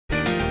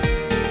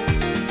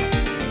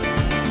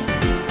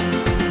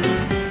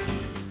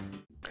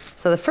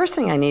So the first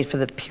thing I need for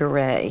the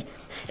puree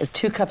is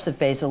 2 cups of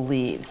basil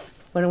leaves.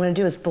 What I'm going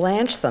to do is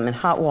blanch them in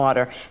hot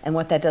water, and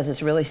what that does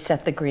is really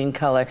set the green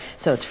color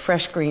so it's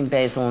fresh green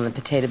basil in the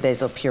potato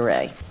basil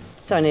puree.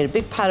 So I need a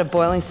big pot of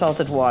boiling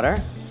salted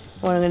water.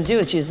 What I'm going to do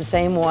is use the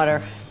same water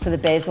for the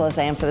basil as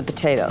I am for the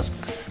potatoes.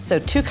 So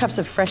 2 cups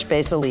of fresh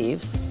basil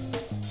leaves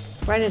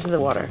right into the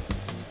water.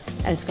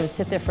 And it's going to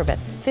sit there for about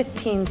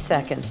 15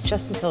 seconds,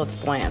 just until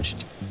it's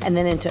blanched. And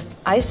then into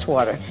ice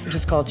water, which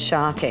is called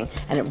shocking,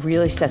 and it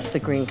really sets the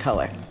green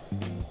color.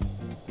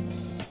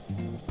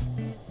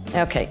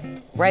 Okay,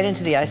 right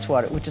into the ice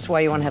water, which is why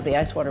you want to have the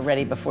ice water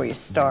ready before you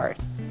start.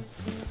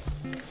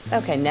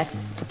 Okay, next,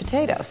 the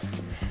potatoes.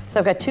 So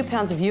I've got 2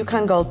 pounds of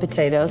Yukon Gold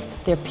potatoes.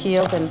 They're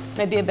peeled in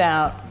maybe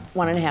about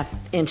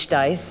 1.5-inch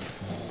dice.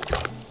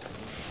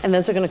 And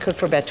those are going to cook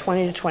for about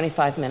 20 to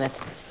 25 minutes.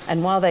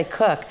 And while they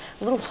cook,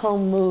 little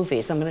home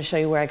movies. I'm going to show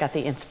you where I got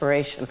the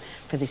inspiration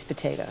for these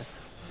potatoes.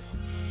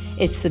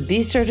 It's the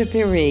Bistro de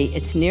Puree.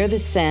 It's near the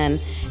Seine,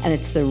 and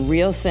it's the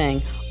real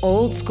thing.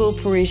 Old school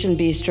Parisian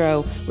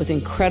bistro with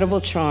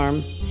incredible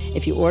charm.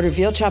 If you order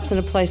veal chops in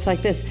a place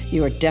like this,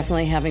 you are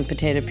definitely having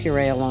potato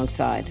puree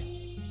alongside.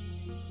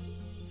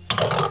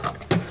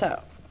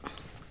 So,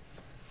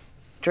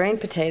 drain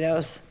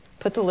potatoes,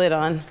 put the lid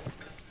on.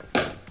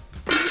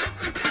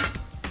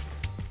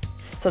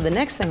 So the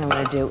next thing I'm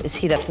going to do is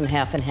heat up some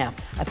half and half.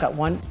 I've got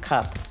 1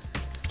 cup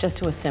just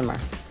to a simmer.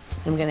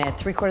 I'm going to add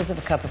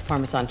 3/4 cup of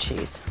Parmesan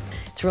cheese.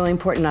 It's really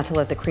important not to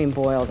let the cream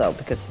boil though,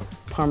 because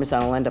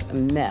Parmesan will end up a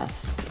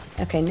mess.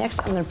 Okay, next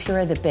I'm going to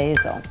puree the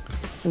basil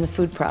in the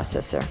food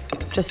processor.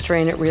 Just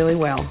strain it really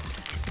well.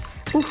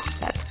 Ooh,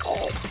 that's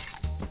cold.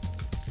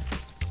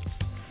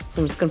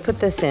 So I'm just going to put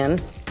this in, and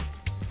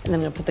then I'm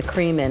going to put the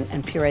cream in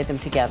and puree them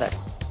together.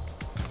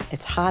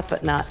 It's hot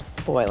but not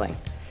boiling.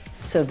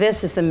 So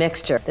this is the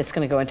mixture that's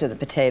going to go into the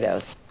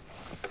potatoes.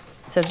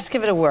 So just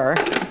give it a whir.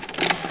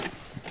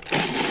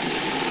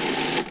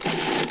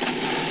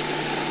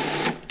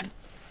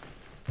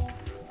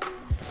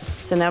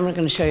 So now I'm going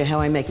to show you how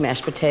I make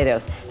mashed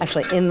potatoes,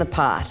 actually in the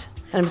pot.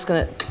 And I'm just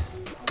going to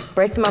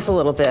break them up a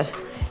little bit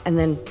and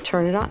then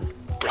turn it on.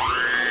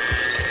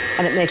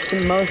 And it makes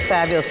the most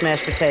fabulous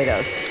mashed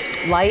potatoes.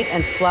 Light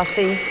and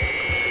fluffy.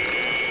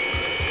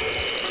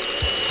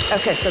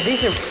 Okay, so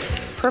these are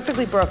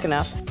perfectly broken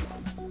up.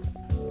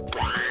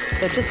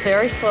 So just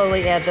very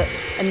slowly add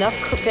enough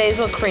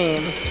basil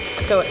cream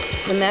so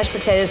the mashed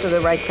potatoes are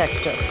the right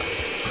texture.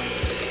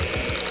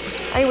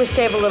 I always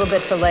save a little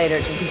bit for later,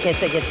 just in case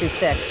they get too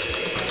thick.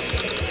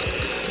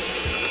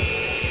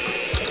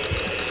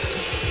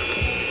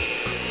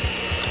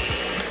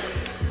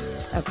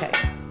 Okay,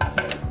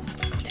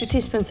 2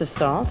 teaspoons of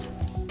salt,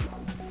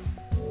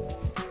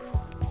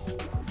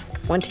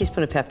 1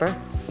 teaspoon of pepper.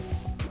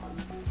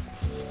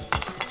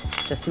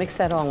 Just mix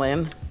that all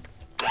in.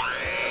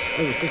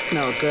 Ooh, does this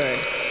smell good?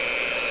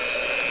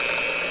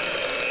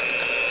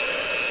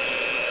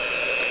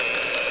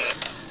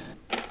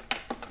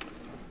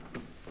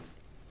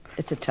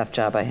 It's a tough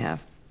job I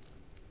have.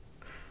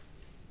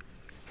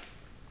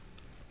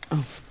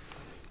 Oh,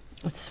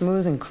 it's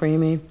smooth and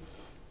creamy.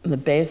 And the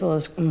basil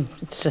is,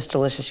 it's just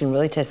delicious. You can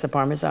really taste the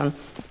Parmesan.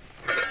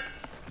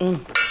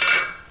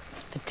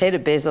 This potato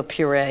basil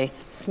puree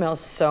smells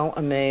so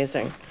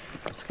amazing.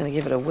 I'm just gonna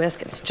give it a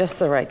whisk. It's just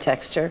the right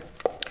texture.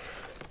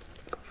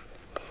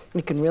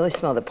 You can really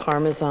smell the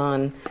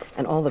Parmesan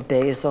and all the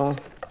basil.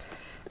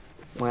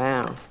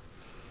 Wow.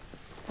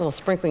 A little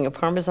sprinkling of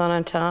Parmesan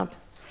on top.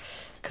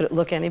 Could it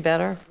look any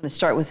better? I'm gonna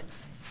start with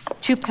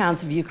 2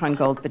 pounds of Yukon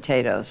Gold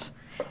potatoes.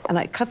 And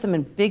I cut them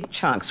in big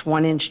chunks,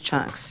 1-inch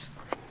chunks.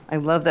 I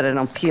love that I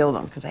don't peel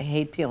them, because I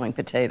hate peeling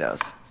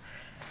potatoes.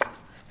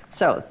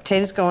 So,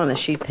 potatoes go on the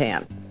sheet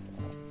pan.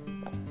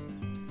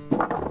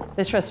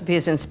 This recipe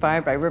is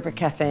inspired by River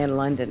Cafe in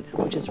London,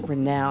 which is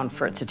renowned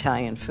for its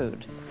Italian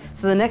food.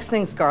 So the next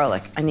thing's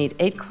garlic. I need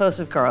 8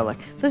 cloves of garlic.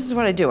 This is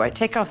what I do. I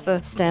take off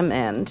the stem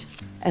end,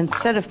 and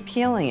instead of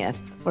peeling it,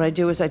 what I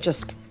do is I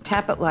just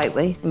tap it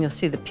lightly, and you'll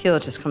see the peel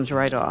just comes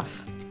right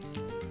off.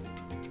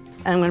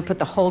 And I'm gonna put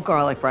the whole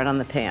garlic right on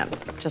the pan,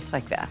 just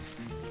like that.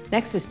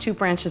 Next is 2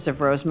 branches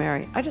of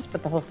rosemary. I just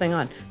put the whole thing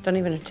on. Don't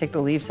even have to take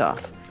the leaves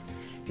off.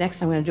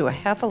 Next, I'm gonna do a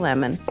half a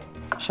lemon.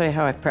 I'll show you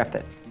how I prep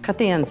it. Cut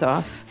the ends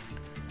off.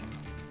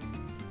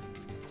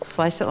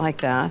 Slice it like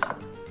that.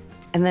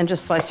 And then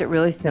just slice it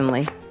really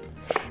thinly.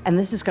 And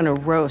this is gonna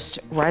roast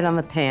right on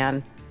the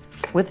pan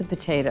with the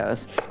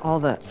potatoes. All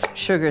the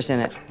sugars in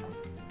it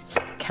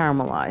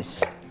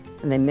caramelize,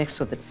 and they mix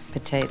with the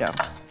potato.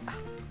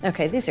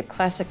 Okay, these are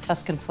classic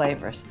Tuscan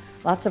flavors.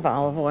 Lots of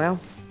olive oil.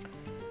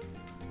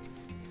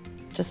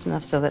 Just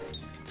enough so that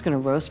it's gonna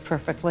roast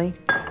perfectly.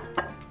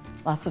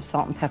 Lots of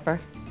salt and pepper.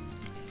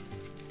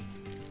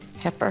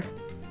 Pepper.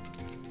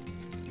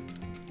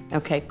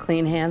 Okay,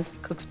 clean hands,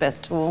 cook's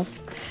best tool.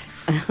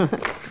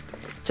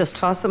 Just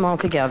toss them all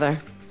together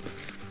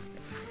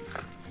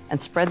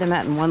and spread them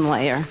out in one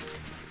layer.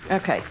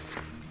 Okay,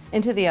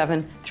 into the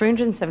oven,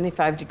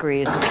 375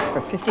 degrees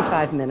for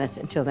 55 minutes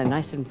until they're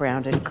nice and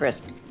browned and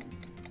crisp.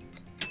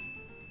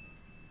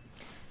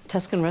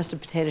 Tuscan roasted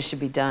potatoes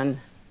should be done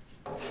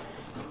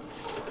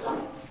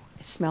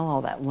smell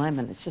all that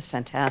lemon. It's just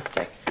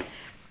fantastic.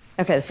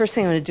 Okay, the first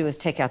thing I'm going to do is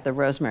take out the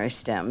rosemary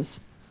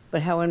stems.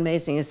 But how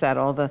amazing is that?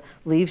 All the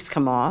leaves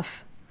come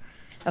off.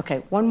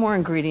 Okay, one more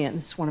ingredient.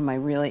 This is one of my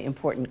really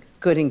important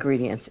good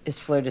ingredients, is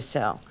fleur de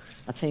sel.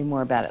 I'll tell you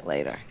more about it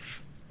later.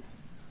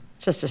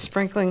 Just a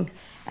sprinkling,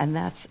 and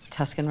that's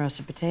Tuscan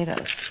roasted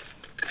potatoes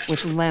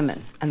with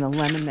lemon, and the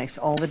lemon makes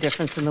all the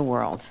difference in the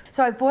world.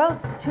 So I boiled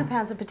 2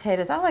 pounds of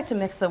potatoes. I like to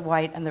mix the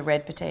white and the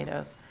red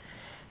potatoes.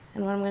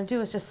 And what I'm going to do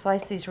is just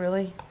slice these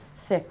really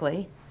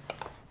thickly.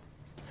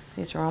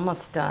 These are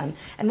almost done.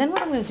 And then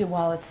what I'm going to do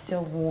while it's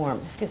still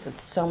warm, this gives it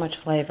so much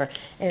flavor,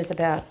 is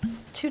about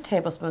 2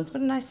 tablespoons,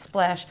 but a nice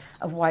splash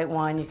of white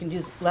wine. You can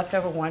use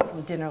leftover wine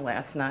from dinner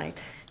last night.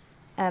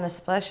 And a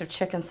splash of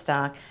chicken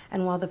stock.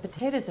 And while the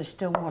potatoes are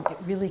still warm, it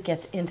really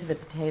gets into the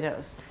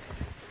potatoes.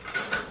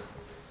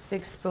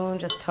 Big spoon,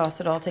 just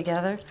toss it all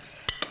together.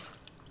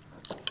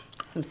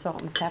 Some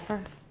salt and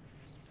pepper.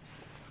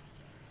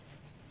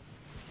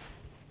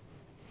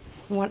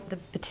 You want the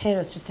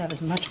potatoes just to have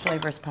as much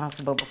flavor as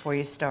possible before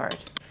you start.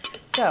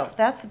 So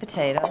that's the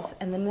potatoes,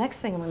 and the next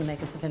thing I'm going to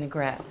make is the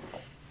vinaigrette.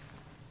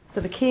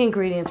 So the key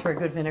ingredients for a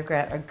good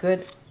vinaigrette are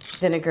good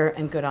vinegar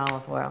and good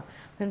olive oil.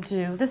 I'm going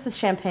to do, this is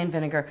champagne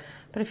vinegar,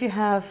 but if you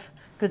have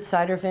good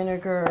cider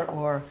vinegar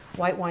or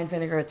white wine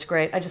vinegar, it's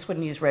great. I just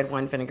wouldn't use red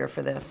wine vinegar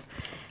for this.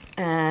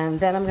 And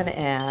then I'm going to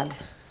add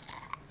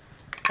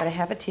about a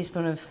half a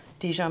teaspoon of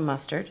Dijon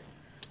mustard.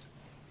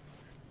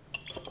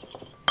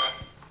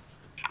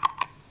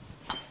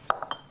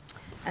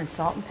 And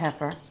salt and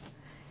pepper.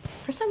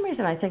 For some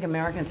reason, I think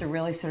Americans are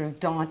really sort of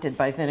daunted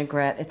by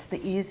vinaigrette. It's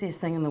the easiest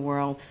thing in the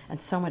world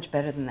and so much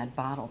better than that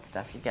bottled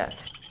stuff you get.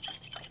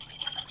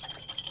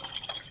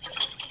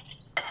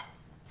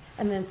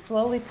 And then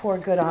slowly pour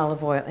good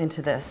olive oil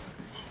into this.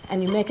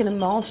 And you make an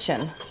emulsion.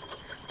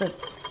 The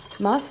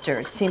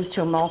mustard seems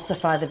to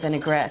emulsify the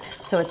vinaigrette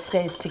so it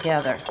stays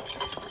together.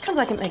 Kind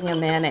of like making a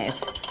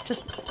mayonnaise.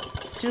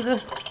 Just do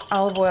the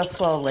olive oil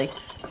slowly.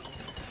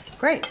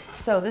 Great.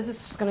 So this is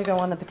just going to go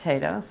on the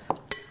potatoes,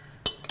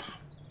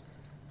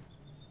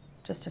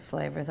 just to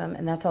flavor them,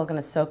 and that's all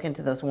going to soak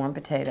into those warm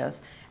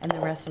potatoes, and the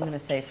rest I'm going to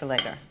save for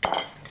later.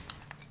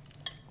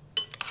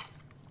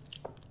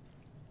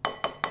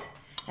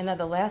 And now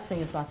the last thing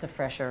is lots of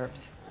fresh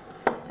herbs,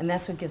 and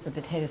that's what gives the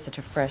potatoes such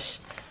a fresh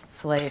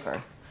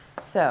flavor.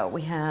 So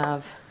we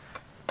have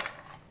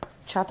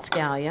chopped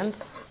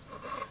scallions.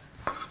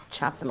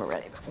 Chop them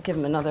already, give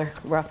them another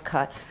rough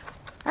cut.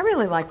 I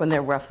really like when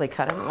they're roughly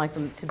cut. I don't like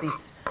them to be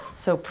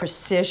so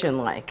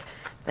precision-like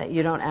that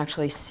you don't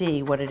actually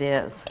see what it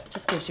is. It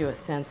just gives you a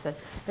sense that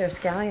there are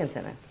scallions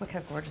in it. Look how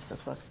gorgeous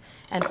this looks.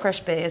 And fresh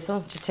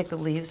basil, just take the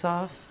leaves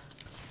off.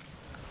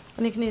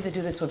 And you can either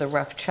do this with a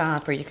rough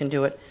chop or you can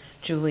do it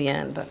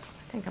julienne, but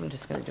I think I'm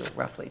just going to do it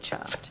roughly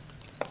chopped.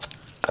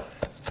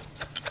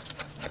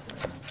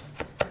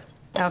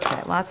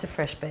 Okay, lots of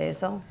fresh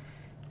basil.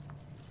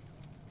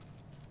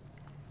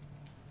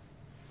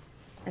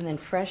 And then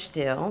fresh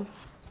dill.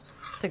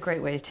 It's a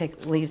great way to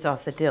take leaves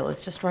off the dill.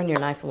 Is just run your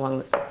knife along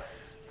the,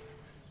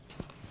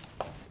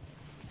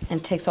 and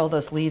it takes all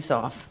those leaves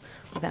off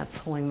without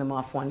pulling them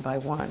off one by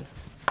one.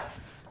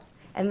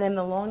 And then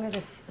the longer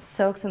this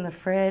soaks in the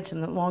fridge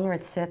and the longer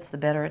it sits, the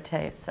better it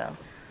tastes. So,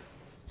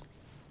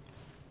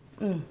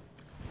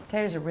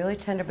 potatoes are really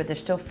tender, but they're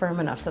still firm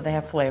enough so they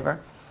have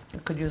flavor. You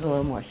could use a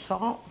little more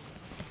salt.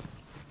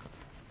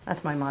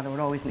 That's my motto.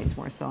 It always needs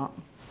more salt.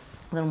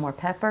 A little more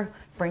pepper,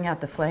 bring out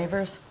the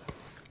flavors,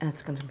 and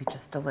it's going to be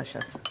just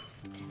delicious.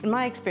 In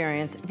my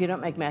experience, if you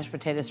don't make mashed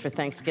potatoes for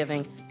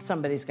Thanksgiving,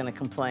 somebody's going to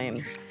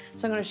complain.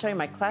 So I'm going to show you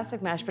my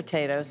classic mashed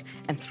potatoes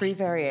and 3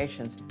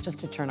 variations just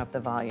to turn up the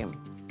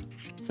volume.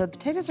 So the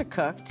potatoes are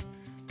cooked.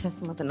 Test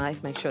them with a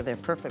knife, make sure they're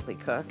perfectly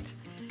cooked.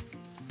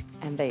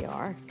 And they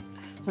are.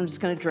 So I'm just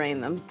going to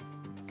drain them.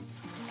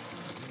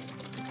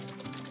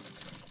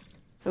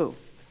 Ooh,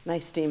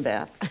 nice steam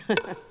bath.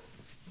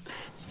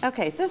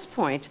 Okay, at this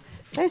point,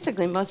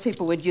 basically most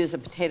people would use a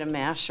potato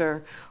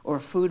masher or a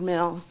food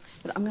mill,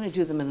 but I'm going to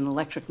do them in an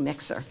electric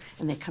mixer,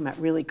 and they come out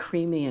really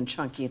creamy and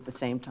chunky at the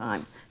same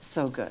time.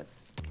 So good.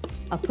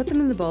 I'll put them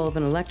in the bowl of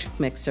an electric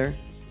mixer,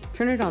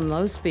 turn it on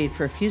low speed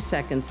for a few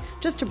seconds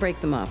just to break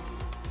them up.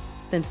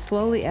 Then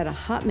slowly add a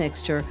hot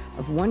mixture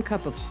of 1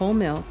 cup of whole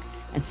milk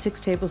and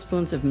 6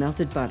 tablespoons of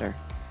melted butter.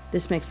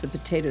 This makes the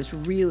potatoes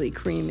really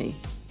creamy.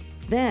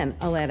 Then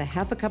I'll add a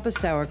half a cup of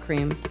sour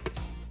cream,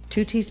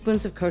 2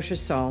 teaspoons of kosher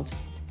salt,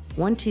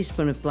 1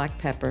 teaspoon of black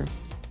pepper.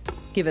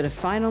 Give it a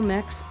final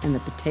mix and the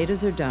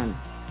potatoes are done.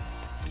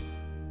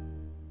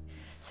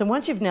 So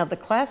once you've nailed the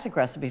classic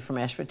recipe for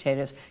mashed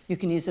potatoes, you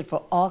can use it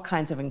for all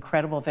kinds of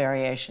incredible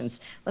variations.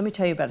 Let me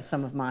tell you about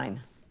some of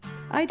mine.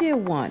 Idea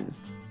 1,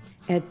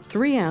 add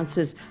 3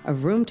 ounces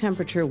of room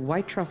temperature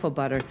white truffle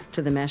butter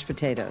to the mashed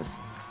potatoes.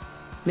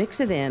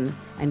 Mix it in,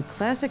 and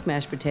classic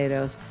mashed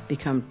potatoes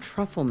become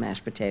truffle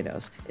mashed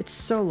potatoes. It's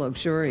so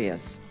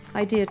luxurious.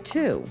 Idea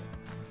 2,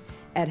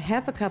 add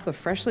half a cup of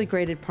freshly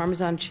grated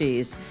Parmesan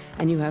cheese,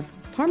 and you have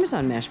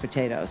Parmesan mashed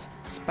potatoes,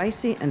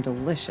 spicy and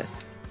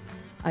delicious.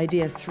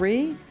 Idea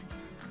 3,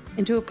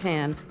 Into a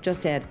pan,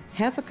 just add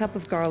half a cup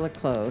of garlic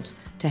cloves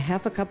to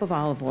half a cup of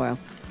olive oil.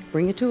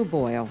 Bring it to a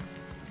boil.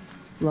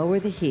 Lower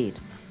the heat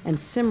and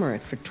simmer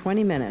it for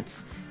 20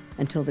 minutes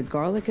until the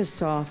garlic is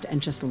soft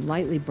and just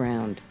lightly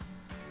browned.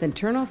 Then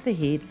turn off the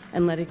heat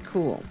and let it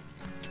cool.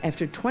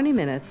 After 20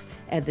 minutes,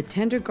 add the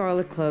tender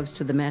garlic cloves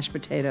to the mashed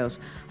potatoes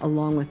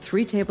along with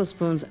 3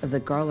 tablespoons of the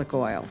garlic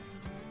oil.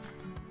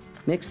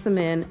 Mix them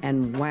in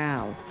and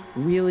wow,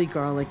 really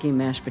garlicky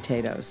mashed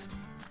potatoes.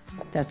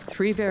 That's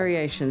 3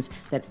 variations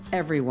that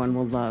everyone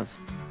will love.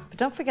 But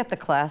don't forget the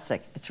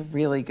classic. It's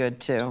really good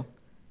too.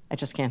 I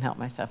just can't help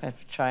myself. I have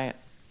to try it.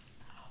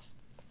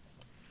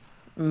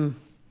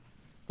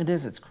 It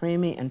is. It's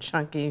creamy and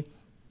chunky.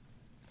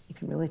 You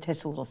can really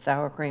taste a little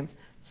sour cream.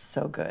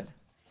 So good.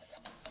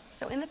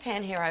 So in the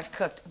pan here, I've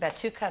cooked about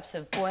 2 cups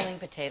of boiling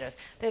potatoes.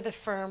 They're the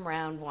firm,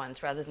 round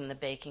ones rather than the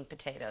baking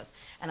potatoes.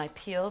 And I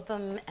peeled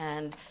them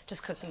and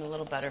just cooked them in a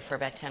little butter for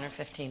about 10 or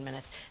 15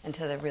 minutes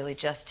until they're really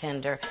just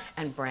tender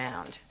and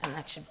browned. And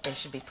they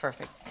should be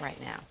perfect right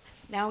now.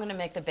 Now I'm going to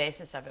make the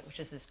basis of it, which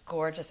is this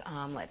gorgeous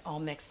omelet all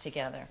mixed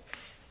together.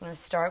 I'm going to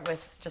start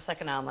with, just like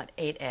an omelet,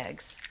 8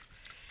 eggs.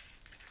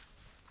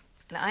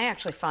 And I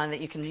actually find that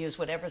you can use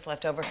whatever's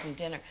left over from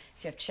dinner.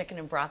 If you have chicken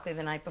and broccoli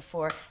the night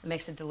before, it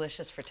makes a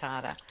delicious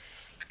frittata.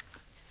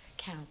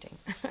 Counting.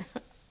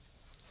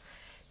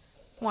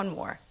 1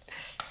 more.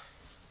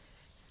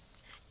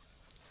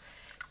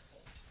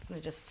 I'm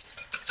going to just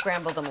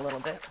scramble them a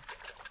little bit.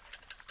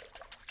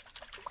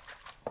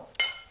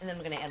 And then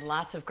we're going to add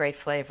lots of great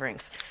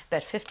flavorings.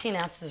 About 15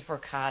 ounces of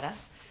ricotta,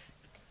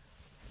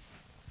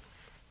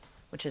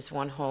 which is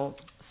 1 whole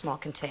small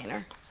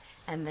container.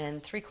 And then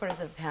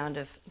 3/4 pound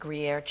of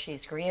Gruyere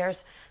cheese.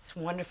 Gruyère's this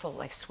wonderful,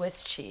 like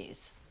Swiss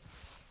cheese.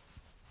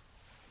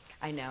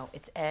 I know,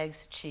 it's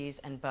eggs, cheese,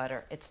 and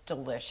butter. It's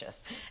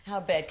delicious. How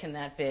bad can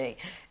that be?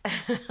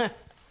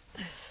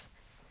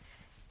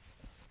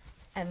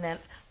 And then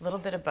a little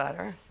bit of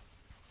butter.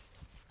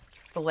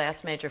 The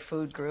last major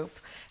food group.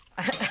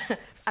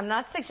 I'm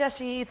not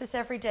suggesting you eat this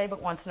every day,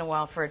 but once in a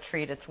while for a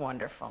treat, it's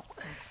wonderful.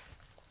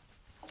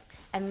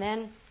 And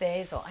then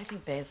basil. I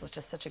think basil is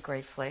just such a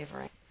great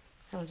flavoring.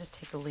 So I'll just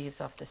take the leaves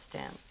off the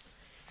stems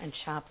and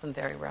chop them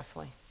very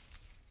roughly.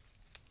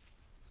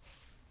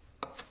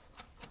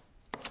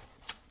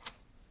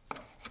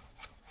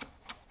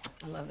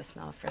 I love the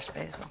smell of fresh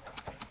basil.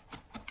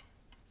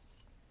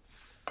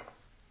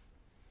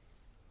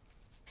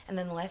 And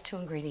then the last 2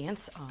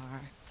 ingredients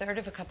are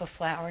 1/3 cup of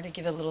flour to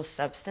give it a little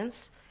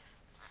substance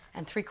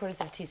and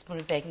 3/4 teaspoon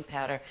of baking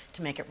powder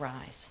to make it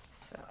rise.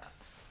 So I'm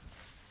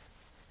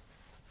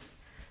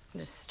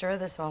going to stir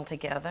this all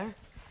together.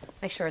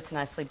 Make sure it's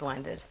nicely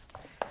blended.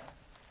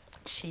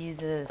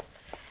 Cheeses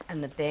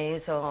and the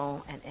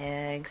basil and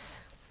eggs.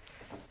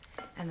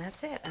 And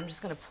that's it. I'm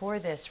just going to pour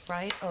this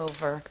right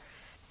over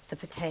the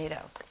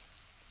potato.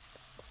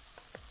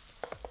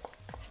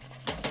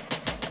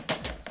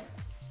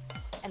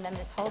 And then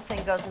this whole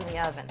thing goes in the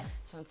oven.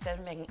 So instead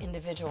of making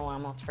individual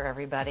omelets for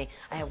everybody,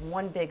 I have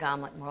 1 big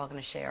omelet and we're all going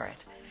to share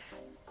it.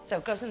 So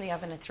it goes in the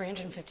oven at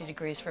 350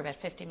 degrees for about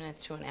 50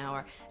 minutes to an hour,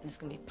 and it's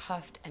going to be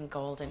puffed and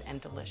golden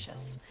and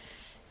delicious.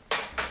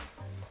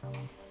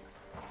 Oh,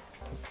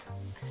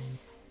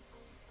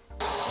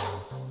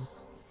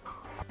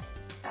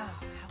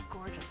 how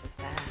gorgeous is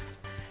that?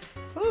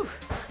 Whew.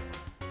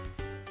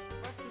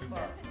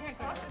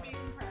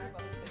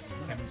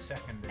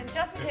 And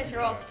just in case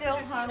you're all still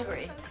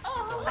hungry,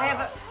 I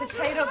have a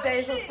potato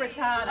basil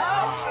frittata.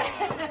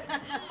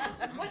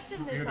 What's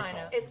in this,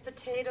 Ina? It's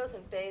potatoes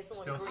and basil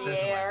Still and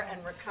Gruyere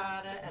and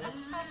ricotta, and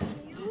it's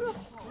Beautiful.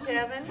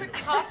 Devon.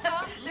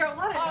 Ricotta? There are a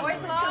lot of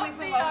voices coming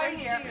from over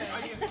here.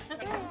 Idea.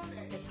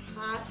 It's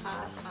hot,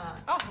 hot, hot.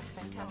 Oh,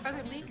 fantastic. Are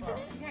there leeks in it?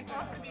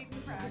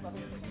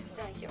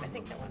 Thank you. I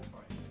think that one's.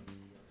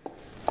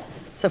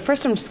 So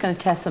first I'm just going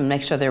to test them and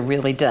make sure they're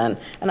really done.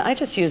 And I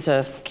just use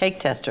a cake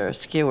tester, a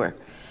skewer.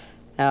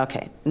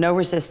 Okay, no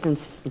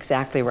resistance,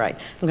 exactly right.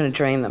 I'm going to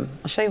drain them.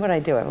 I'll show you what I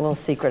do. I have a little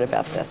secret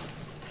about this.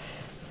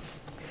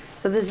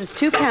 So this is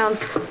 2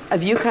 pounds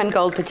of Yukon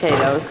Gold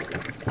potatoes.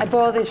 I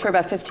boil these for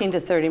about 15 to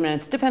 30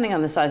 minutes, depending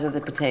on the size of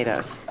the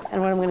potatoes. And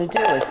what I'm going to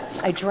do is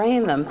I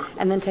drain them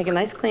and then take a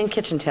nice clean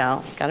kitchen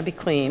towel, got to be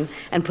clean,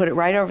 and put it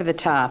right over the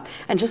top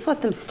and just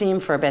let them steam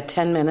for about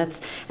 10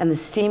 minutes. And the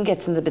steam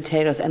gets in the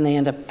potatoes and they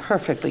end up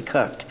perfectly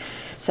cooked.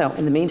 So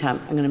in the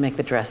meantime, I'm going to make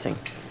the dressing.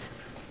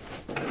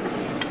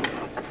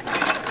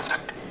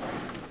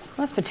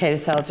 Most potato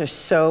salads are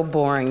so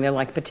boring. They're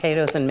like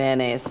potatoes and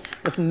mayonnaise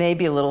with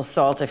maybe a little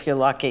salt if you're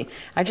lucky.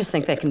 I just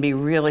think they can be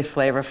really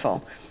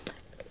flavorful.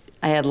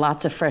 I add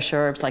lots of fresh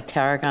herbs like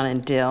tarragon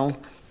and dill.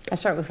 I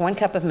start with 1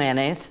 cup of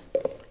mayonnaise.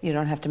 You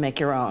don't have to make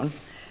your own.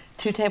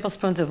 2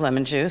 tablespoons of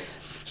lemon juice.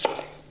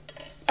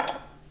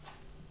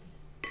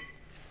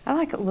 I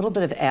like a little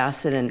bit of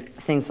acid in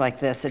things like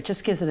this. It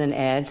just gives it an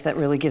edge that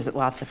really gives it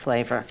lots of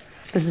flavor.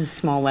 This is a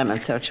small lemon,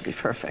 so it should be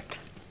perfect.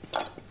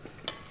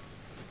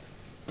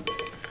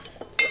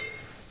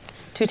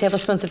 2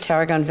 tablespoons of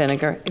tarragon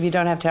vinegar. If you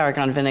don't have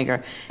tarragon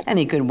vinegar,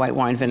 any good white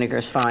wine vinegar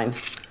is fine.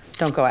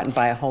 don't go out and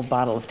buy a whole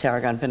bottle of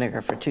tarragon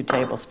vinegar for 2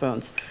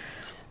 tablespoons.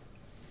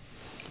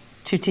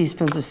 2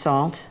 teaspoons of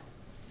salt.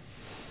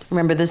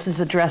 Remember, this is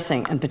the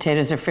dressing, and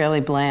potatoes are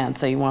fairly bland,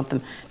 so you want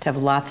them to have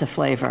lots of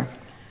flavor.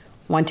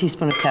 1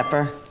 teaspoon of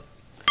pepper,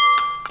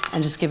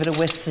 and just give it a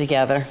whisk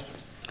together.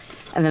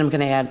 And then I'm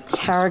gonna add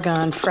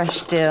tarragon,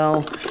 fresh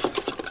dill,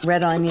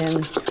 red onion,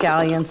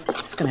 scallions.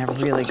 It's gonna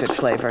have really good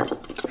flavor.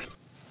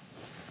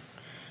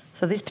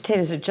 So these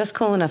potatoes are just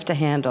cool enough to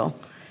handle.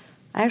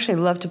 I actually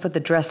love to put the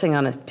dressing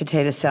on a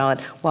potato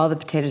salad while the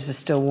potatoes are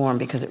still warm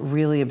because it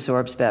really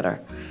absorbs better.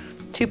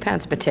 2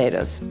 pounds of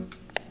potatoes.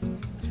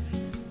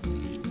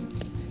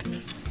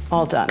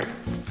 All done.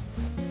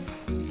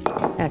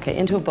 Okay,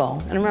 into a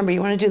bowl. And remember,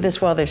 you want to do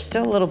this while they're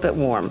still a little bit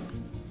warm.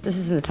 This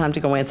isn't the time to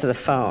go answer the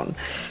phone.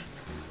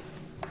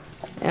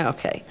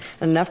 Okay,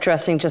 enough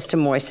dressing just to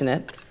moisten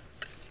it.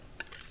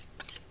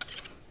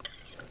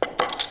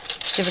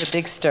 Give it a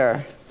big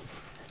stir.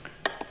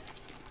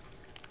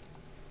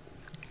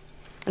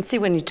 And see,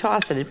 when you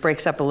toss it, it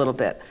breaks up a little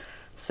bit.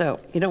 So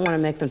you don't want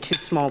to make them too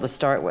small to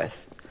start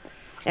with.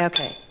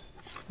 Okay,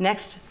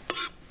 next,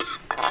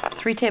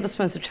 3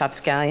 tablespoons of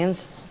chopped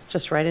scallions,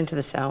 just right into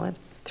the salad.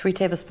 3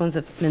 tablespoons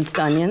of minced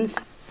onions.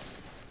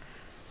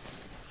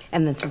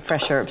 And then some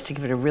fresh herbs to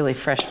give it a really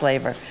fresh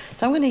flavor.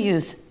 So I'm going to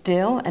use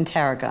dill and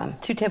tarragon,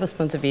 2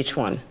 tablespoons of each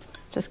one.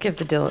 Just give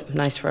the dill a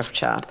nice rough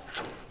chop.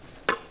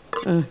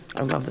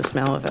 I love the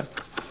smell of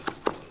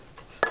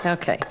it.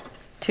 Okay,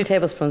 2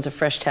 tablespoons of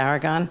fresh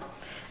tarragon.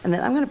 And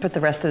then I'm going to put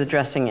the rest of the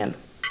dressing in.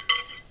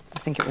 I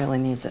think it really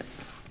needs it.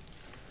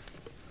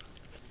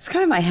 It's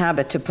kind of my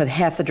habit to put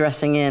half the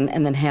dressing in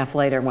and then half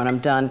later when I'm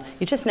done.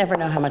 You just never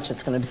know how much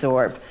it's going to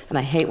absorb, and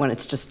I hate when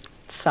it's just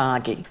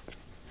soggy.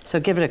 So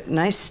give it a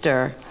nice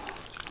stir.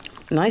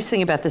 The nice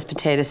thing about this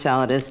potato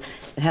salad is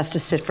it has to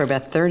sit for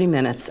about 30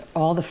 minutes.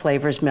 All the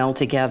flavors meld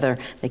together.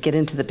 They get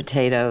into the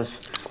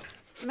potatoes.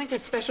 I make a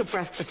special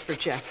breakfast for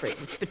Jeffrey.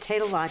 It's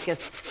potato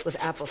latkes with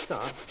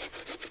applesauce.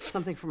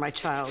 Something from my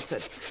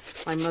childhood.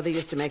 My mother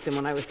used to make them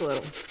when I was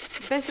little.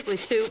 Basically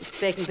 2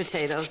 baking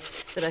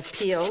potatoes that I've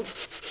peeled.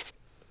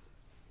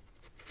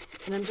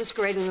 And I'm just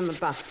grating them in a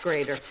box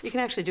grater. You can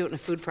actually do it in a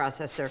food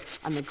processor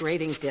on the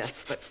grating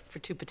disc, but for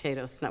 2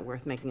 potatoes, it's not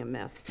worth making a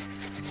mess.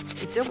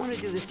 You don't want to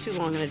do this too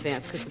long in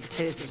advance because the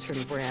potatoes have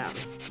turned brown.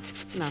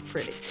 Not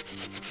pretty.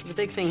 The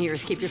big thing here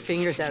is keep your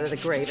fingers out of the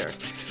grater.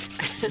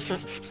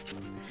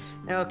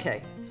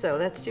 Okay, so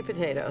that's 2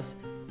 potatoes.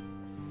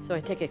 So I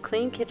take a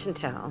clean kitchen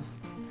towel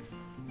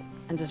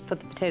and just put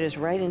the potatoes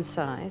right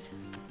inside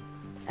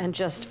and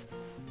just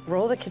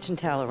roll the kitchen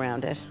towel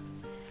around it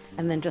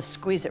and then just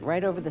squeeze it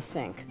right over the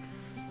sink.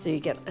 So you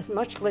get as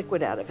much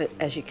liquid out of it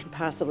as you can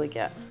possibly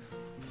get.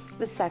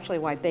 This is actually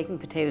why baking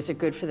potatoes are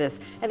good for this.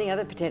 Any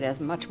other potato has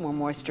much more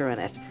moisture in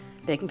it.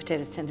 Baking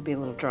potatoes tend to be a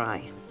little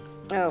dry.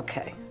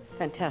 Okay,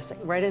 fantastic.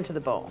 Right into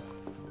the bowl.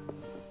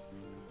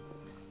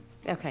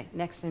 Okay,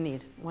 next I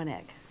need 1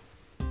 egg.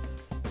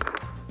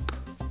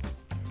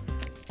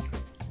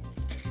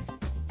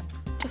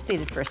 Just beat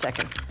it for a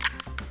second.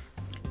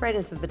 Right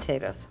into the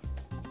potatoes.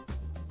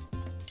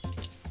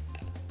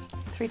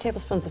 3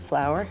 tablespoons of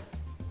flour.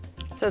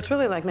 So it's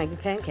really like making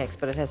pancakes,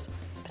 but it has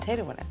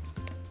potato in it.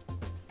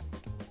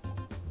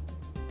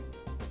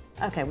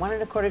 Okay, 1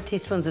 1/4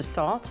 teaspoons of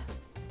salt,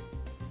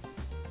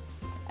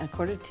 and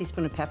 1/4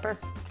 teaspoon of pepper,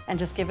 and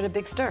just give it a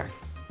big stir.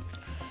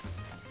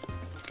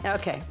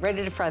 Okay,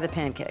 ready to fry the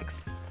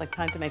pancakes. It's like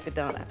time to make the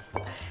donuts.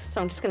 So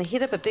I'm just gonna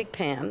heat up a big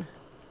pan.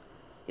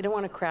 You don't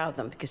wanna crowd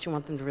them because you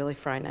want them to really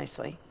fry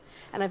nicely.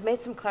 And I've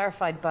made some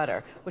clarified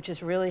butter, which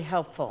is really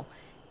helpful.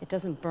 It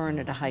doesn't burn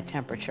at a high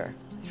temperature.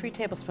 3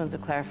 tablespoons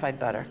of clarified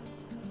butter.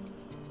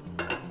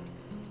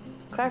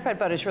 Clarified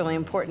butter is really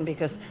important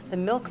because the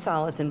milk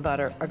solids in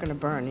butter are gonna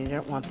burn, and you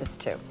don't want this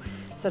to.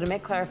 So to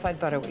make clarified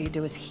butter, what you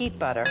do is heat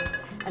butter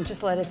and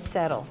just let it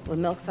settle. The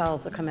milk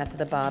solids will come out to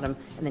the bottom,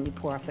 and then you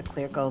pour off the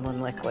clear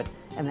golden liquid,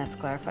 and that's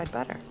clarified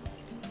butter.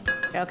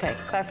 Okay,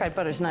 clarified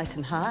butter is nice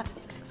and hot.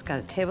 It's got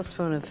a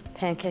tablespoon of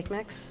pancake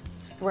mix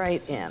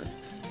right in.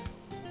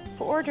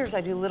 For hors d'oeuvres,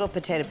 I do little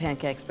potato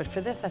pancakes, but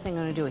for this, I think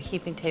I'm gonna do a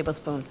heaping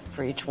tablespoon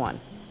for each one,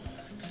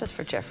 just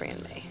for Jeffrey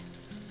and me.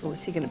 Ooh,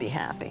 is he gonna be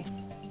happy?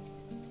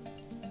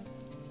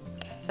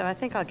 So I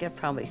think I'll get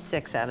probably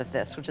 6 out of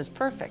this, which is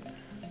perfect.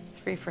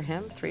 3 for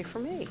him, 3 for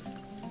me.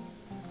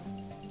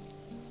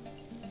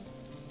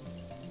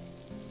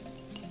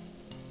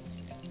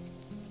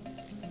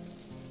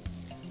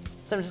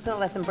 So I'm just gonna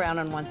let them brown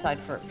on one side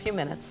for a few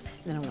minutes,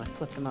 and then I'm gonna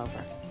flip them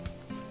over.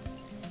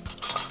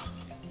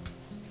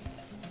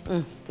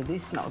 Do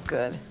these smell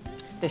good?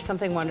 There's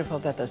something wonderful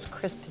about those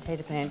crisp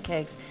potato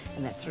pancakes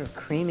and that sort of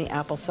creamy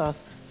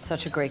applesauce.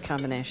 Such a great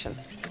combination.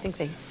 I think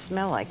they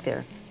smell like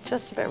they're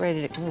just about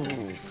ready to,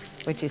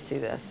 wait till you see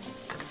this.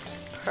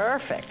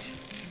 Perfect.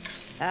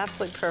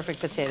 Absolutely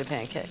perfect potato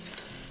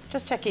pancakes.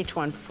 Just check each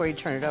one before you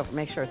turn it over.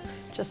 Make sure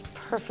it's just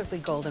perfectly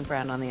golden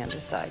brown on the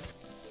underside.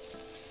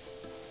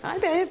 Hi,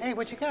 babe. Hey,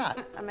 what you got?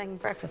 I'm making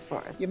breakfast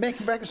for us. You're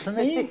making breakfast for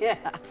me? Yeah.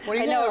 What do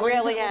you I know, it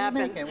rarely What are you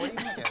happens. making? What are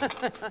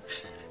you making?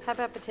 How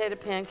about potato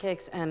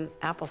pancakes and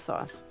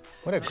applesauce?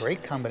 What a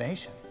great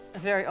combination. A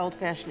very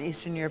old-fashioned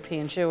Eastern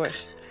European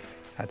Jewish.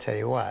 I'll tell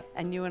you what.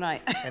 And you and I.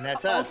 And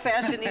that's us.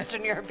 Old-fashioned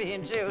Eastern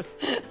European Jews.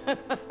 Ooh,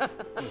 that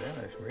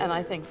is really, And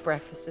I think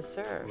breakfast is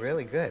served.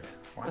 really good.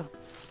 Wow.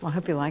 Well, I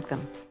hope you like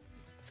them.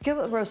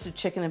 Skillet roasted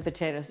chicken and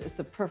potatoes is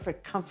the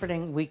perfect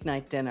comforting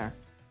weeknight dinner.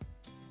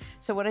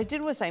 So what I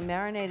did was I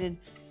marinated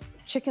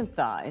chicken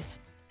thighs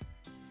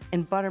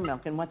in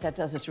buttermilk, and what that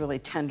does is really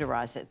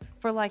tenderize it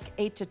for like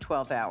 8 to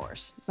 12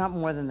 hours. Not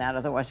more than that,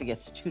 otherwise it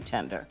gets too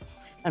tender.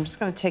 I'm just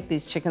gonna take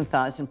these chicken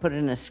thighs and put it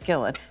in a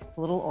skillet,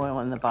 a little oil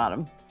in the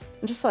bottom,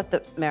 and just let the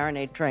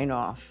marinade drain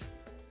off.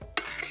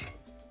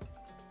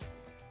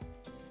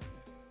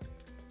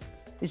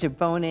 These are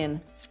bone-in,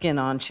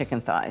 skin-on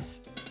chicken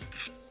thighs.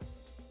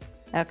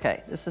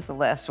 Okay, this is the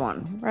last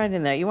one, right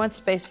in there. You want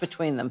space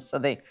between them so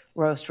they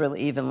roast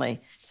really evenly.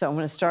 So I'm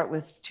gonna start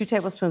with 2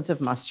 tablespoons of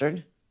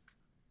mustard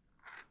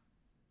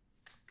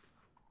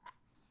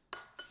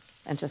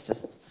and just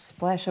a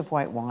splash of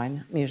white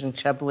wine. I'm using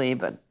Chablis,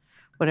 but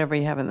whatever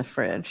you have in the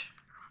fridge.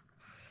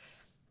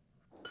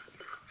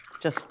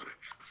 Just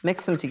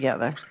mix them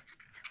together.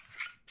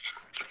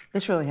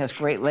 This really has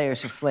great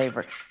layers of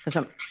flavor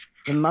because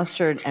the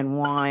mustard and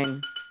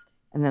wine,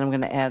 and then I'm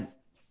gonna add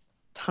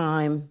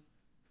thyme.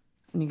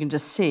 And you can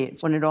just see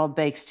it when it all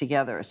bakes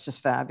together. It's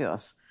just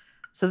fabulous.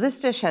 So this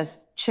dish has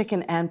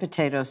chicken and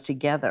potatoes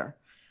together.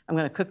 I'm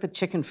gonna cook the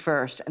chicken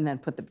first and then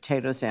put the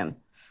potatoes in.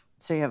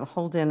 So you have a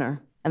whole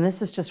dinner. And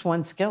this is just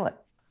one skillet,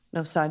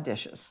 no side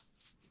dishes.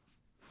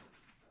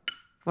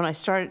 When I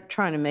started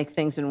trying to make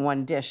things in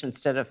one dish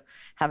instead of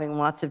having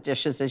lots of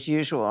dishes as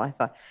usual, I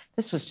thought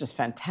this was just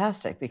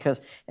fantastic because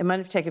it might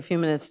have taken a few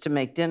minutes to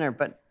make dinner,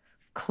 but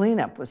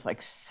cleanup was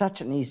like such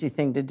an easy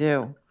thing to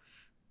do.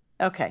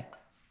 Okay.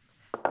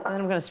 And then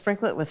I'm going to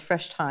sprinkle it with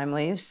fresh thyme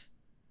leaves.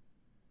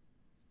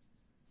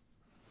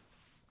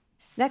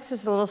 Next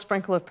is a little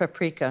sprinkle of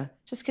paprika.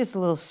 Just gives a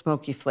little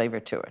smoky flavor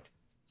to it.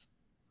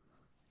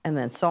 And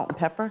then salt and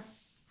pepper.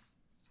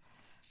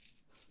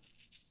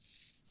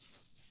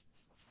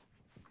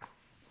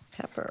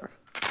 Pepper.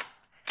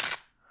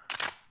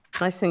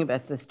 Nice thing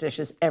about this dish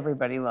is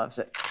everybody loves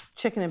it.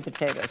 Chicken and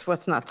potatoes,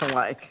 what's not to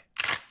like?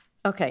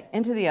 Okay,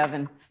 into the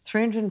oven,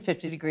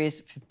 350 degrees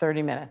for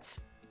 30 minutes.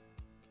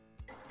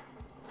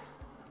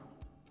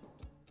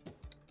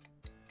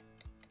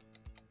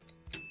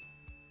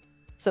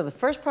 So the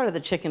first part of the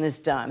chicken is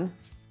done.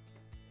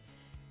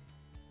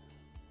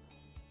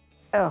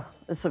 Oh,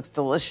 this looks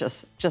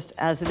delicious, just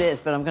as it is,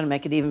 but I'm gonna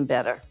make it even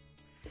better.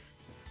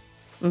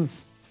 It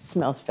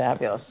smells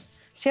fabulous.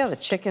 See how the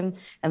chicken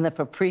and the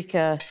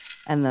paprika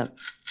and the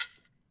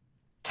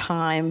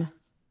thyme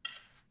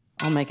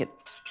all make it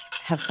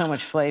have so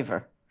much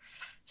flavor.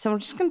 So I'm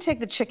just gonna take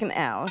the chicken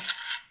out.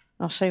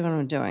 I'll show you what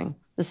I'm doing.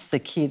 This is the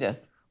key to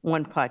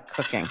one-pot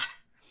cooking.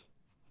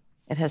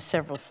 It has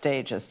several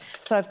stages.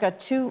 So I've got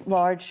 2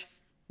 large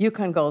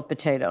Yukon Gold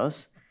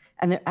potatoes,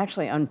 and they're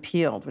actually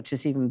unpeeled, which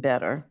is even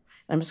better.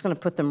 I'm just gonna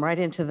put them right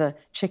into the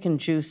chicken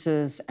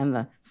juices and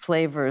the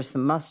flavors, the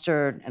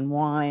mustard and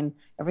wine,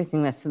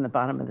 everything that's in the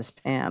bottom of this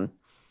pan.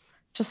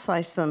 Just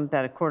slice them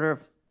about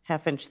 1/4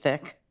 half-inch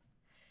thick.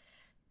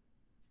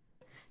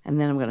 And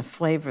then I'm gonna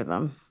flavor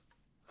them.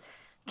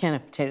 Can't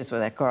have potatoes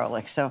without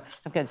garlic, so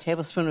I've got a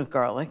tablespoon of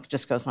garlic,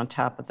 just goes on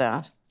top of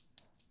that.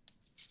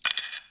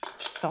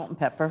 Salt and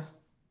pepper.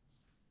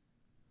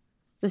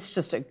 This is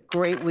just a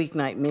great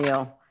weeknight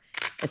meal.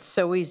 It's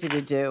so easy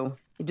to do.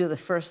 You do the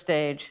first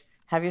stage,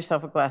 have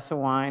yourself a glass of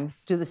wine,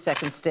 do the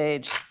second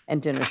stage,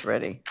 and dinner's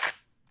ready.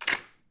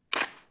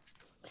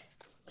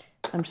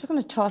 I'm just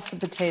gonna toss the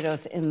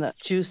potatoes in the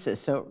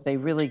juices so they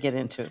really get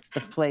into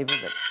the flavor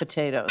of the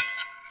potatoes.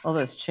 All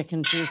those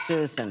chicken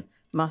juices and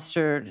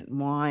mustard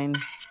and wine.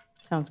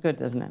 Sounds good,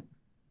 doesn't it?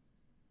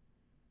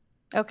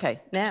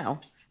 Okay, now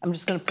I'm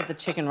just gonna put the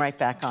chicken right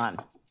back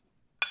on.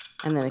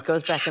 And then it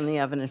goes back in the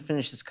oven and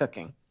finishes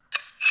cooking.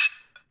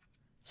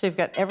 So you've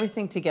got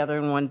everything together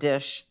in one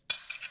dish.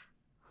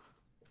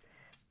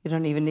 You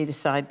don't even need a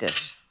side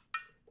dish.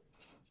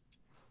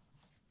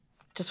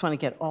 Just want to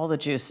get all the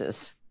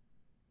juices.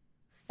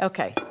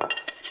 Okay,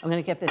 I'm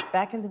gonna get this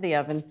back into the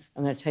oven.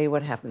 I'm gonna tell you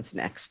what happens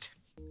next.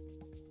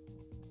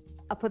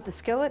 I'll put the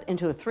skillet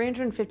into a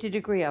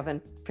 350-degree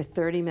oven for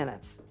 30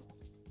 minutes.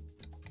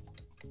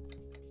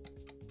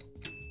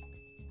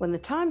 When the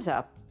time's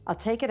up, I'll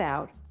take it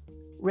out,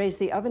 raise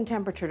the oven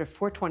temperature to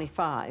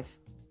 425,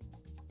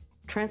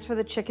 transfer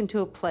the chicken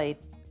to a plate,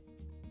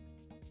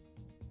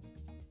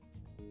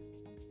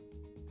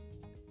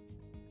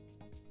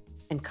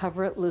 and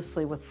cover it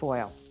loosely with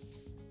foil.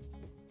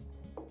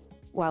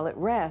 While it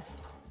rests,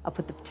 I'll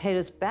put the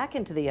potatoes back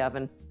into the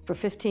oven for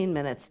 15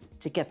 minutes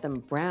to get them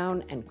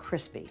brown and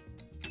crispy.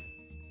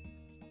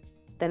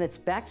 Then it's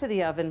back to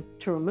the oven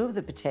to remove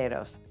the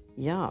potatoes.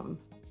 Yum.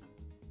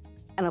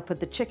 And I'll put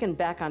the chicken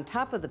back on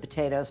top of the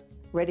potatoes,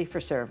 ready for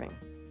serving.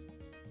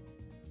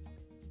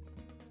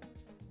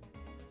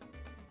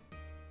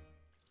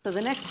 So the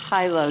next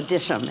high-low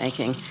dish I'm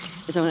making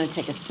is I'm going to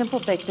take a simple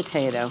baked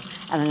potato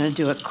and I'm going to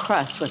do a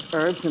crust with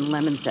herbs and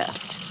lemon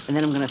zest. And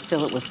then I'm going to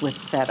fill it with whipped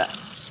feta.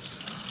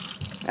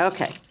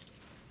 Okay.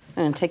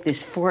 I'm going to take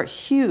these 4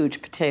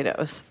 huge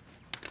potatoes,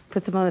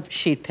 put them on the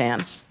sheet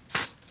pan.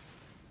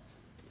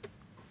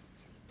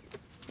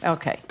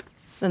 Okay.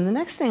 Then the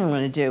next thing I'm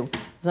going to do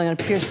is I'm going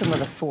to pierce them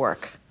with a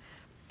fork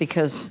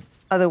because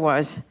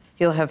otherwise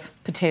you'll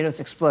have potatoes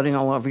exploding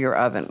all over your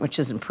oven, which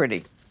isn't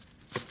pretty.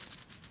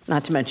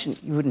 Not to mention,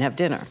 you wouldn't have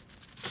dinner.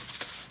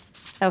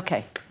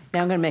 Okay,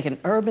 now I'm gonna make an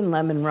herb and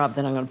lemon rub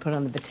that I'm gonna put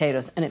on the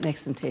potatoes, and it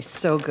makes them taste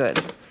so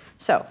good.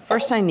 So,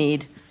 first I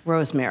need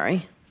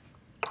rosemary.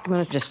 I'm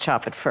gonna just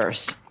chop it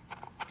first.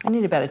 I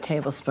need about a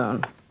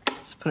tablespoon.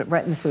 Just put it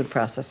right in the food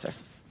processor.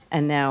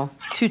 And now,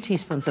 2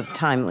 teaspoons of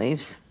thyme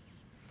leaves.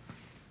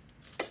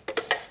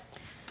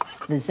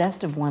 The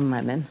zest of 1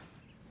 lemon.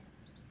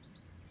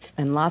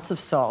 And lots of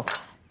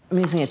salt. I'm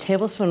using a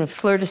tablespoon of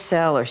fleur de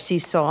sel or sea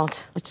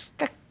salt, which is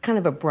kind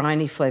of a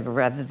briny flavor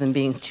rather than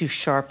being too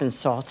sharp and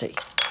salty.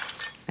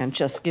 And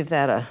just give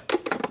that a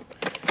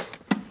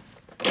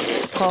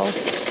pulse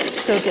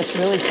so it gets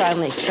really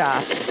finely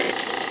chopped.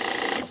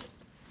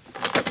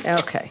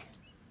 Okay.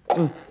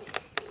 Boy,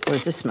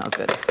 does this smell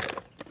good.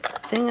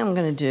 The thing I'm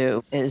gonna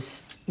do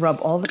is rub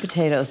all the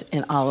potatoes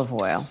in olive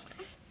oil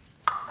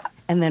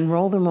and then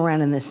roll them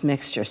around in this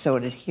mixture so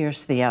it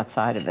adheres to the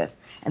outside of it,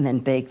 and then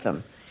bake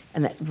them.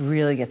 And that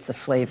really gets the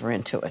flavor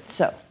into it.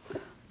 So, a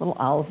little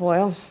olive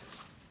oil.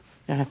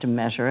 You don't have to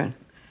measure it.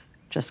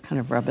 Just kind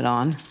of rub it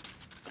on.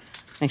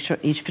 Make sure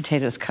each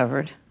potato is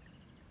covered.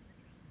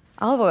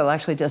 Olive oil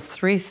actually does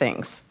 3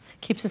 things.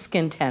 Keeps the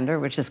skin tender,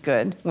 which is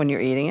good when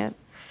you're eating it.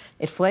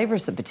 It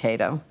flavors the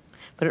potato,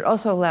 but it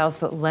also allows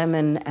the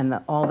lemon and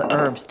all the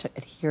herbs to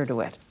adhere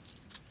to it.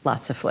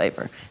 Lots of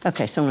flavor.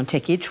 Okay, so I'm gonna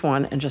take each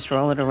one and just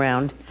roll it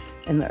around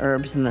in the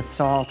herbs and the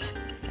salt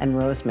and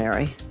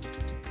rosemary.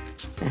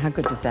 And how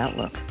good does that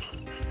look?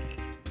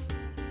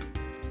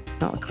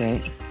 That look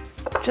great.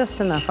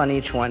 Just enough on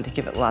each one to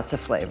give it lots of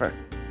flavor.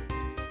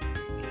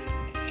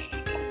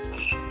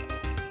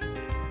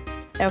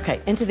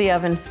 Okay, into the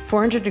oven,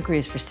 400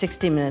 degrees for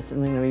 60 minutes,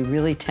 and they're gonna be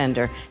really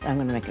tender. And I'm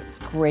gonna make a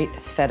great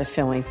feta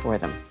filling for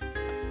them.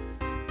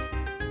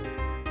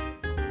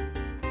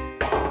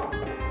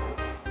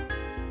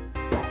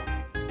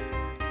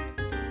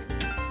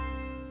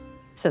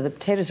 So the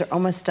potatoes are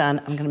almost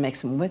done. I'm gonna make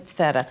some whipped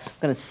feta. I'm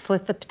gonna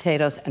slit the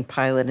potatoes and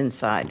pile it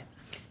inside.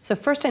 So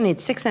first I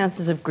need 6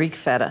 ounces of Greek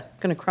feta. I'm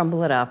gonna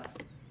crumble it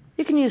up.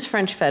 You can use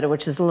French feta,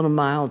 which is a little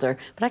milder,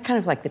 but I kind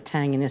of like the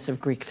tanginess of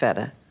Greek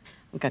feta.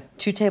 I've got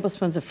 2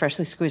 tablespoons of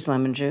freshly squeezed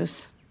lemon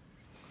juice,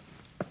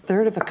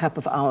 1/3 of a cup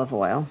of olive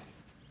oil,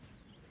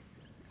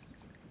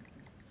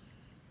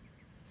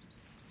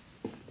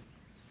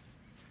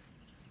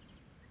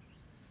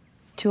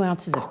 2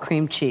 ounces of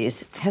cream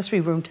cheese. It has to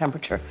be room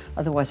temperature,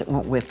 otherwise it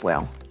won't whip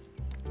well.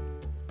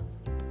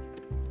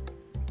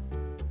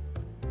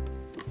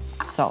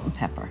 Salt and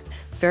pepper.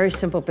 Very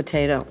simple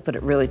potato, but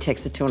it really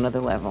takes it to another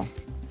level.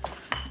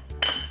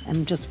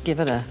 And just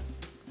give it a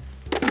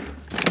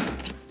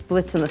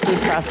blitz in the food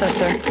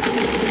processor.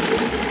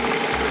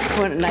 We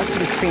want it nice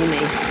and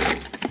creamy.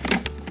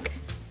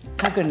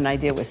 How good an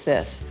idea was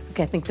this?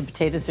 Okay, I think the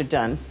potatoes are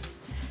done.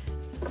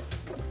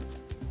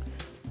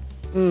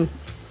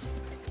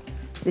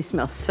 They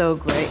smell so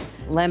great.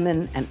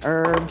 Lemon and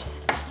herbs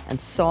and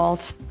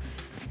salt.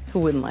 Who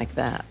wouldn't like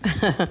that?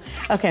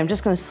 Okay, I'm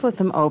just gonna slit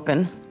them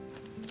open.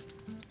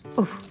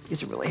 Oh,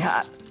 these are really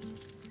hot.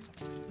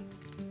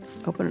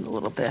 Open it a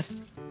little bit.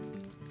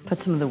 Put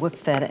some of the whipped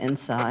feta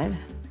inside.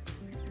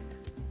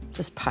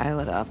 Just pile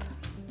it up.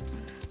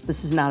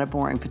 This is not a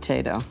boring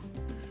potato.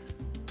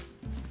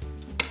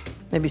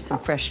 Maybe some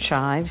fresh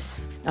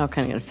chives.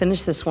 Okay, I'm gonna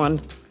finish this one.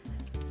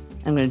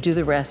 I'm gonna do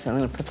the rest, and I'm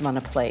gonna put them on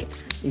a plate.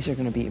 These are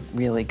gonna be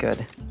really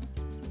good.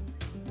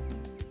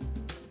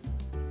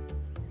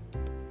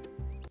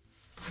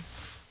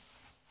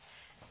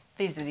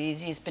 These are the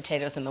easiest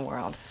potatoes in the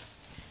world.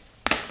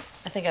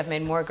 I think I've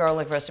made more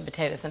garlic roasted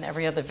potatoes than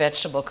every other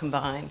vegetable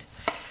combined.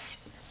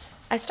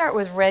 I start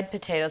with red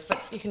potatoes,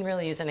 but you can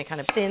really use any kind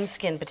of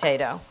thin-skinned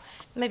potato,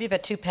 maybe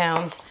about 2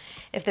 pounds.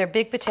 If they're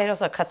big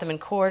potatoes, I'll cut them in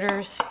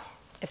quarters.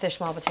 If they're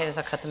small potatoes,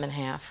 I'll cut them in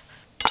half.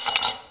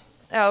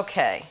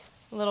 Okay,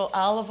 a little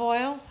olive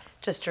oil,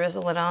 just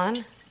drizzle it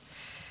on.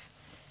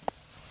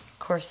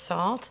 Coarse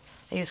salt,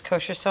 I use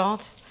kosher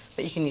salt,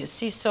 but you can use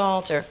sea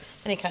salt or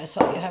any kind of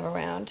salt you have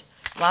around.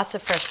 Lots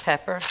of fresh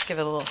pepper, give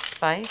it a little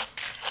spice.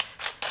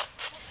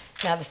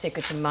 Now the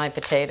secret to my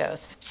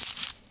potatoes.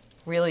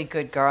 Really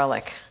good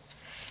garlic.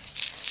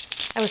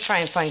 I always try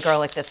and find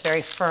garlic that's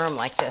very firm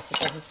like this.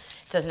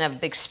 It doesn't have a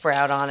big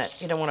sprout on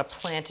it. You don't want to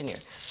plant in your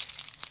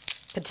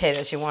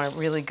potatoes. You want a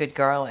really good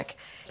garlic.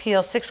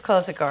 Peel 6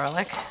 cloves of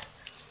garlic.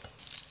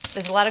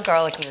 There's a lot of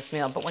garlic in this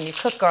meal, but when you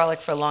cook garlic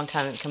for a long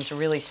time, it becomes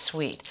really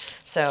sweet.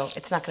 So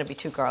it's not going to be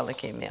too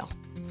garlicky a meal.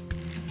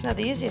 Now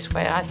the easiest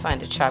way I find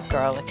to chop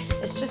garlic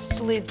is just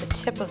to leave the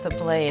tip of the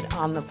blade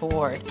on the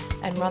board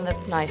and run the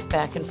knife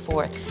back and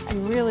forth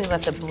and really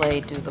let the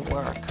blade do the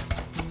work.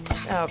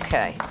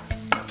 Okay.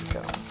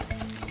 Go.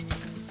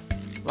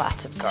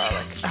 Lots of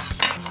garlic.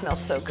 Oh, it smells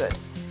so good.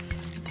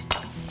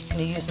 I'm going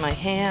to use my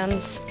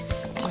hands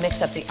to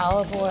mix up the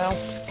olive oil.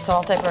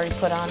 Salt I've already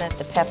put on it,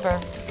 the pepper.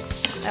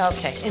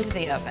 Okay, into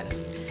the oven.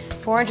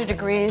 400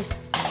 degrees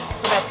for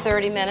about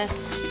 30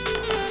 minutes.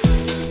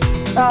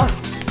 Oh,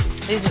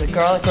 these are the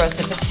garlic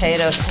roasted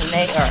potatoes, and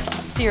they are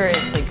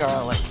seriously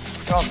garlic.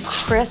 They're all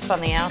crisp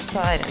on the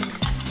outside and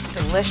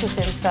delicious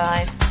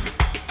inside.